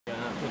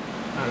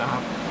แล้วครั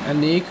บอัน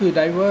นี้คือได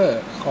เวอ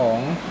ร์ของ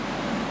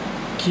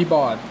คีย์บ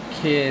อร์ด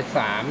K3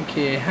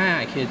 K5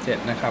 K7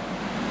 นะครับ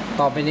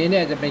ต่อไปนี้เ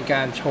นี่ยจะเป็นก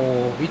ารโช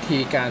ว์วิธี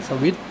การส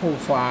วิตช์โปร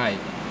ไฟล์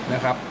น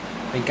ะครับ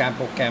เป็นการโ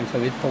ปรแกรมส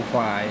วิตช์โปรไฟ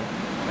ล์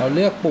เราเ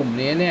ลือกปุ่ม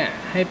นี้เนี่ย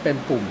ให้เป็น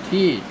ปุ่ม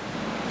ที่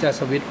จะ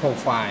สวิตช์โปร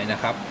ไฟล์นะ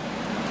ครับ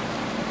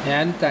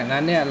งั้นจากนั้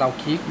นเนี่ยเรา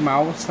คลิกเมา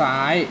ส์ซ้า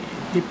ย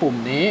ที่ปุ่ม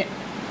นี้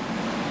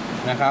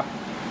นะครับ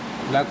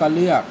แล้วก็เ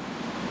ลือก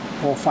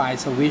โปรไฟ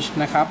ล์สวิตช์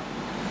นะครับ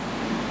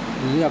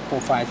เลือกโปร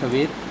ไฟล์ส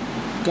วิตช์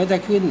ก็จะ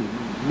ขึ้น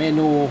เม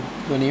นู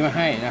ตัวนี้มาใ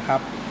ห้นะครั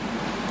บ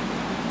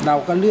เรา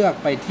ก็เลือก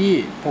ไปที่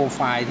โปรไฟ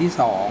ล์ที่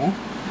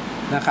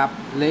2นะครับ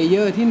เลเย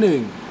อร์ที่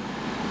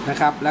1นะ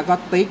ครับแล้วก็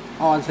ติ๊ก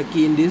on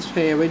screen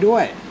display ไว้ด้ว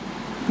ย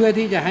เพื่อ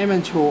ที่จะให้มั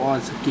นโชว์ on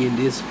screen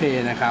display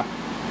นะครับ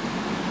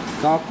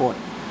ก็กด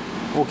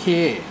โอเค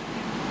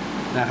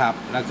นะครับ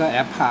แล้วก็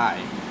apply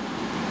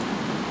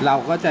เรา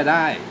ก็จะไ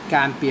ด้ก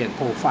ารเปลี่ยนโ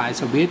ปรไฟล์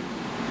สวิตช์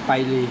ไป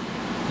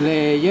เล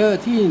เยอร์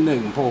ที่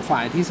1โปรไฟ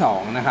ล์ที่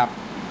2นะครับ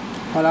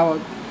พอเรา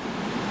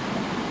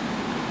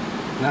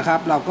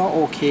เราก็โอ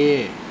เค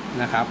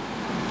นะครับ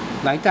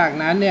หลังจาก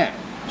นั้นเนี่ย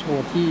โช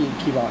ว์ที่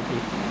คีย์บอร์ดที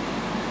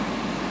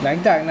หลัง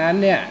จากนั้น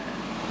เนี่ย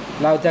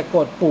เราจะก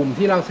ดปุ่ม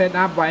ที่เราเซต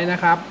อัพไว้นะ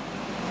ครับ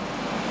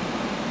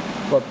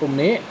กดปุ่ม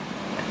นี้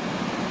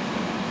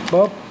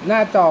ปุ๊บหน้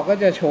าจอก็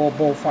จะโชว์โ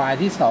ปรไฟล์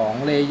ที่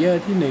2เลเยอ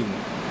ร์ที่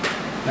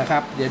1นะครั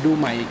บเดี๋ยวดู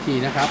ใหม่อีกที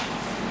นะครับ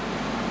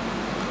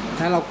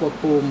ถ้าเรากด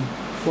ปุ่ม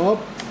ปุ๊บ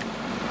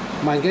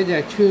มันก็จะ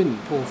ขึ้น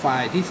โปรไฟ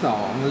ล์ที่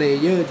2เล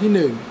เยอร์ที่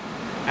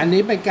1อัน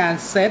นี้เป็นการ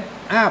เซต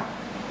อัพ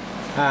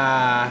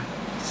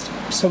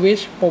สวิต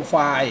ช์โปรไฟ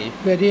ล์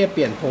เพื่อที่จะเป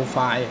ลี่ยนโปรไฟ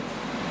ล์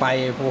ไป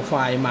โปรไฟ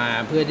ล์มา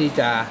เพื่อที่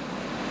จะ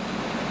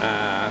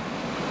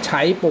ใ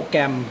ช้โปรแกร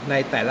มใน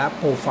แต่ละ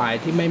โปรไฟ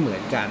ล์ที่ไม่เหมือ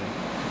นกัน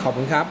ขอบ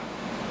คุณครับ